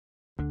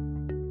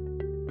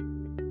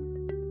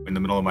in the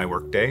middle of my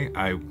workday,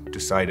 I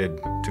decided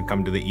to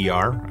come to the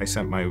ER. I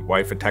sent my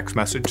wife a text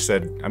message,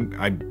 said,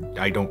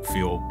 I don't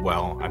feel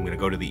well, I'm gonna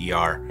go to the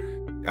ER.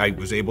 I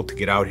was able to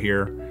get out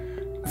here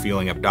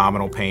feeling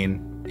abdominal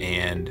pain,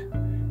 and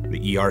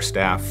the ER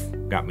staff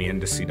got me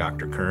in to see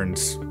Dr.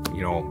 Kearns,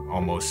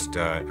 almost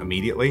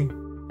immediately.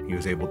 He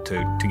was able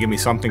to give me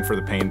something for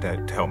the pain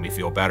to help me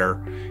feel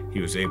better. He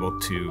was able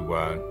to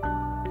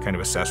kind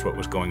of assess what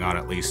was going on,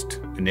 at least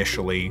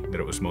initially,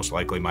 that it was most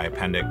likely my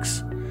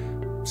appendix.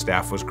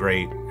 Staff was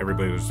great.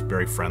 Everybody was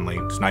very friendly.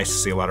 It's nice to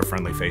see a lot of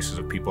friendly faces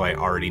of people I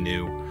already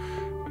knew.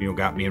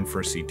 Got me in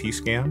for a CT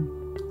scan.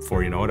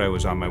 Before you know it, I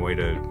was on my way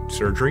to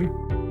surgery.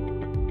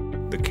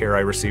 The care I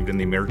received in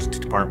the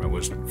emergency department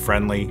was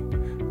friendly,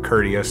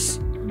 courteous,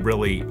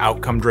 really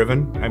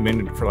outcome-driven. I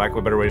mean, for lack of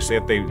a better way to say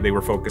it, they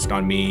were focused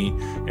on me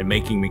and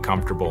making me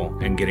comfortable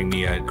and getting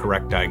me a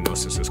correct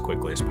diagnosis as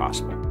quickly as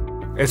possible.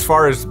 As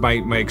far as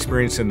my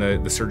experience in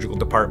the surgical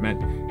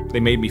department, they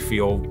made me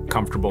feel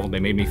comfortable. They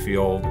made me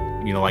feel,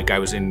 like I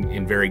was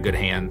in very good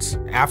hands.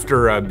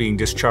 After being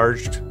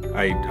discharged,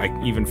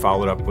 I even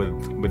followed up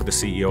with the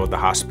CEO of the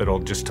hospital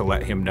just to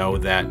let him know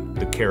that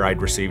the care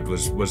I'd received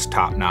was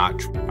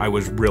top-notch. I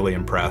was really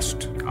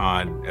impressed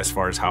as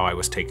far as how I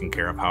was taken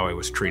care of, how I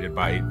was treated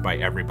by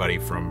everybody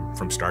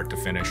from start to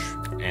finish,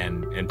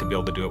 and to be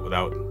able to do it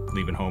without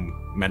leaving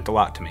home meant a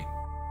lot to me.